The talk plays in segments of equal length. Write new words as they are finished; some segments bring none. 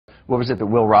what was it that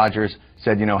Will Rogers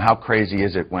said, you know, how crazy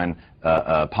is it when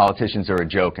politicians are a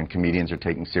joke and comedians are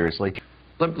taken seriously?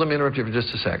 Let me interrupt you for just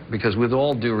a sec, because with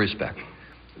all due respect,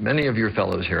 many of your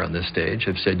fellows here on this stage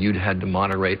have said you'd had to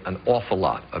moderate an awful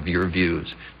lot of your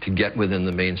views to get within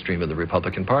the mainstream of the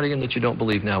Republican Party, and that you don't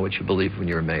believe now what you believed when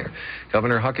you were mayor.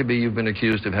 Governor Huckabee, you've been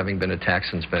accused of having been a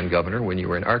tax and spend governor when you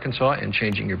were in Arkansas and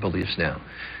changing your beliefs now.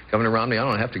 Governor Romney, I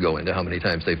don't have to go into how many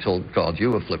times they've called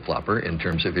you a flip-flopper in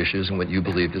terms of issues and what you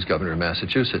believed as governor of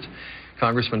Massachusetts.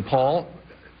 Congressman Paul,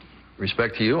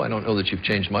 respect to you, I don't know that you've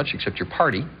changed much except your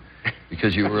party,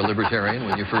 because you were a libertarian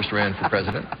when you first ran for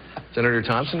president. Senator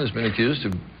Thompson has been accused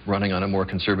of running on a more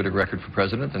conservative record for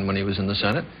president than when he was in the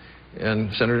Senate.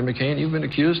 And Senator McCain, you've been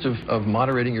accused of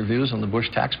moderating your views on the Bush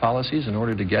tax policies in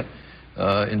order to get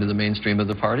into the mainstream of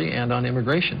the party, and on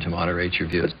immigration to moderate your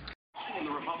views. In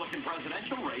the Republican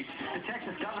presidential race, the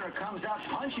Texas governor comes out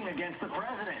punching against the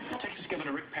president. Texas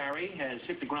Governor Rick Perry has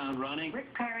hit the ground running.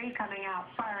 Rick Perry coming out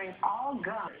firing all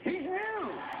guns. He's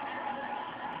new.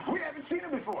 We haven't seen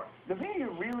him before. The media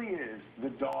really is the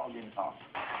dog in up.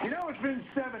 You know, it's been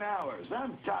 7 hours.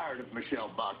 I'm tired of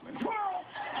Michelle Bachmann.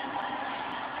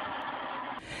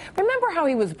 Remember how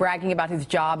he was bragging about his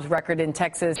jobs record in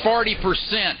Texas?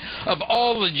 40% of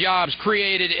all the jobs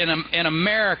created in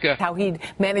America. How he'd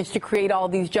managed to create all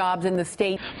these jobs in the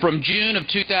state. From June of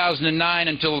 2009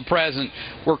 until the present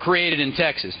were created in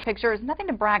Texas. Picture is nothing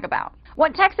to brag about.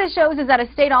 What Texas shows is that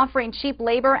a state offering cheap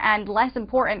labor and, less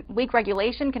important, weak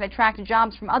regulation can attract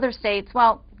jobs from other states.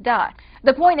 Well, duh.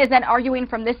 The point is that arguing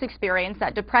from this experience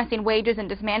that depressing wages and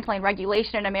dismantling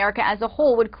regulation in America as a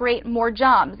whole would create more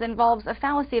jobs involves a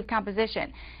fallacy of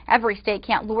composition. Every state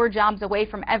can't lure jobs away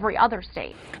from every other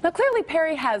state. Now, clearly,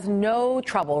 Perry has no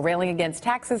trouble railing against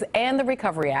taxes and the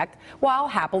Recovery Act while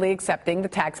happily accepting the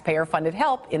taxpayer-funded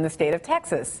help in the state of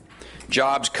Texas.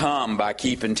 Jobs come by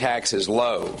keeping taxes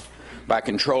low, by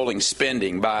controlling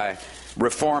spending, by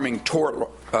reforming tort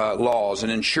laws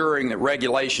and ensuring that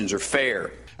regulations are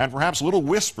fair. And perhaps little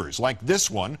whispers like this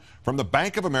one from the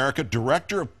Bank of America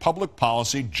Director of Public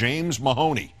Policy, James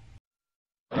Mahoney.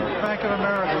 Bank of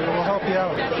America, we will help you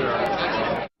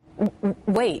out.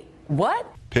 Wait, what?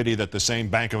 Pity that the same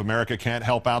Bank of America can't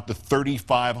help out the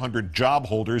 3,500 job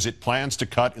holders it plans to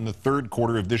cut in the third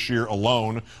quarter of this year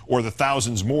alone, or the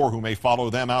thousands more who may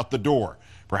follow them out the door.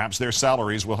 Perhaps their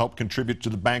salaries will help contribute to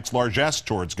the bank's largesse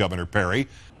towards Governor Perry.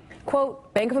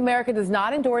 Quote, Bank of America does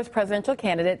not endorse presidential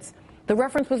candidates. The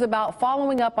reference was about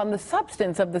following up on the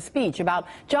substance of the speech about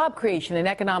job creation and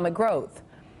economic growth.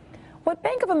 What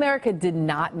Bank of America did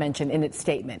not mention in its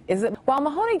statement is that while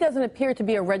Mahoney doesn't appear to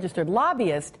be a registered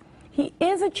lobbyist, he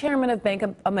is a chairman of Bank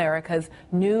of America's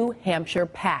New Hampshire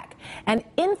PAC, an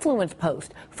influence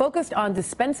post focused on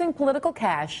dispensing political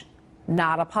cash,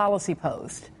 not a policy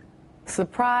post.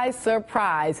 Surprise,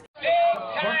 surprise.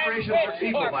 Corporations are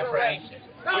evil, my friends.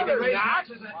 No, they're not.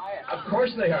 Of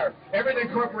course they are. Everything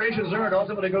corporations earn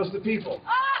ultimately goes to people.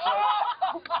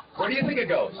 Where do you think it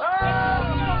goes? So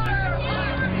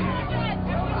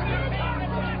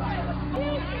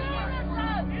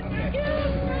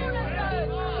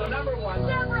number one,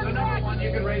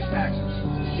 you can raise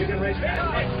taxes. You can raise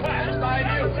taxes. That's fine.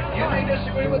 You may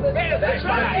disagree with it. That's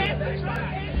fine. That's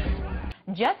fine.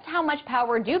 Just how much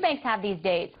power do banks have these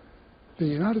days? The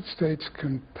United States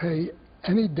can pay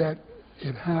any debt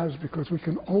it has because we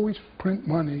can always print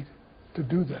money to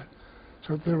do that.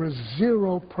 So there is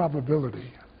zero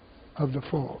probability of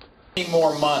default. Need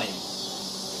more money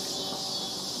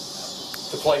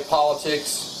to play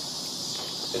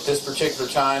politics at this particular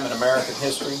time in American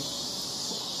history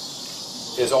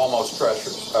is almost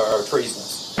treacherous or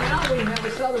treasonous. Now we have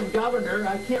a southern governor,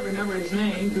 I can't remember his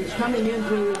name, who's coming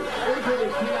into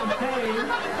the campaign.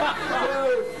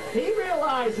 So he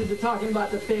realizes that talking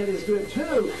about the Fed is good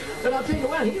too. But I'll tell you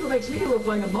what, he makes me look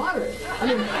like a moderate. I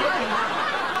mean,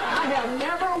 I have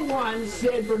never once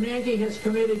said Bernanke has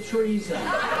committed treason.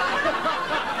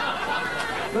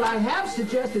 But I have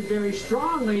suggested very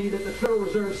strongly that the Federal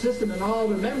Reserve System and all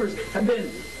the members have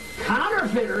been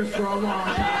counterfeiters for a long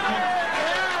time.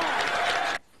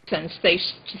 Since they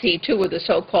see two of the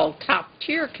so-called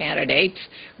top-tier candidates,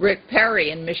 Rick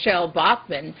Perry and Michelle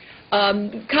Bachmann,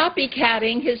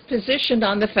 copycatting his position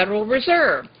on the Federal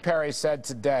Reserve. Perry said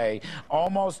today,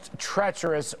 almost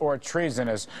treacherous or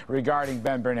treasonous regarding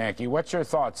Ben Bernanke. What's your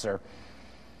thoughts, sir?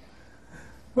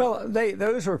 Well,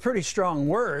 those were pretty strong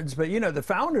words, but you know the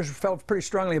founders felt pretty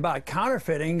strongly about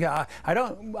counterfeiting. I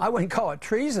wouldn't call it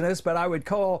treasonous, but I would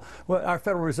call what our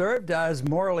Federal Reserve does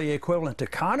morally equivalent to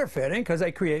counterfeiting, because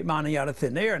they create money out of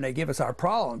thin air and they give us our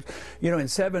problems. You know, in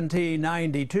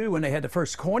 1792, when they had the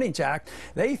first Coinage Act,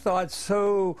 they thought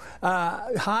so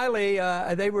highly,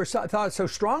 thought so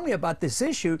strongly about this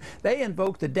issue, they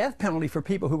invoked the death penalty for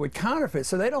people who would counterfeit.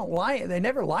 So they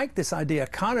never liked this idea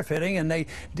of counterfeiting, and they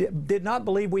did not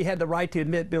believe we had the right to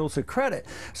admit bills of credit.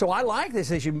 So I like this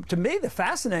issue. To me, the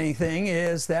fascinating thing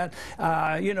is that,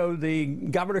 you know, the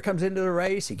governor comes into the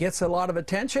race, he gets a lot of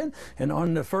attention, and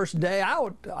on the first day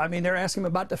out, I mean, they're asking him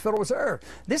about the Federal Reserve.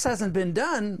 This hasn't been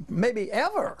done maybe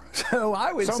ever. So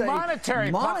I would say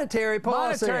monetary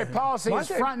policy is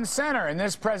front and center in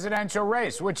this presidential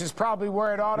race, which is probably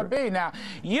where it ought to be. Now,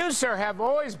 you, sir, have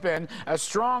always been a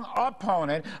strong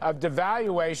opponent of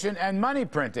devaluation and money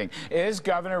printing. Is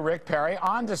Governor Rick Perry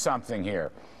onto something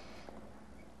here?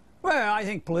 Well, I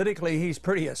think politically he's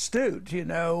pretty astute. You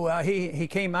know, he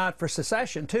came out for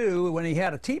secession, too, when he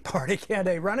had a Tea Party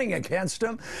candidate running against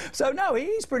him. So, no,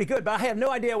 he's pretty good. But I have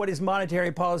no idea what his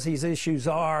monetary policies issues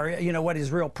are, you know, what his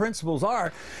real principles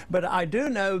are. But I do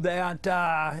know that,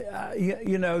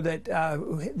 you know, that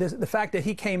the fact that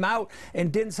he came out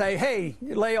and didn't say, hey,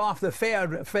 lay off the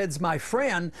Fed, Fed's my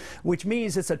friend, which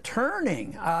means it's a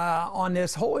turning on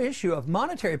this whole issue of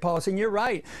monetary policy. And you're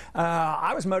right.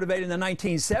 I was motivated in the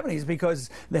 1970s. Because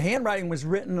the handwriting was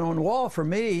written on the wall for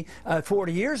me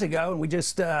 40 years ago, and we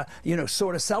just, you know,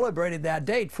 sort of celebrated that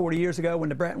date 40 years ago when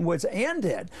the Bretton Woods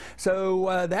ended.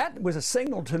 So that was a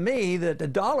signal to me that the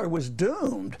dollar was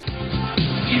doomed.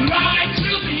 You lied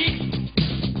to me.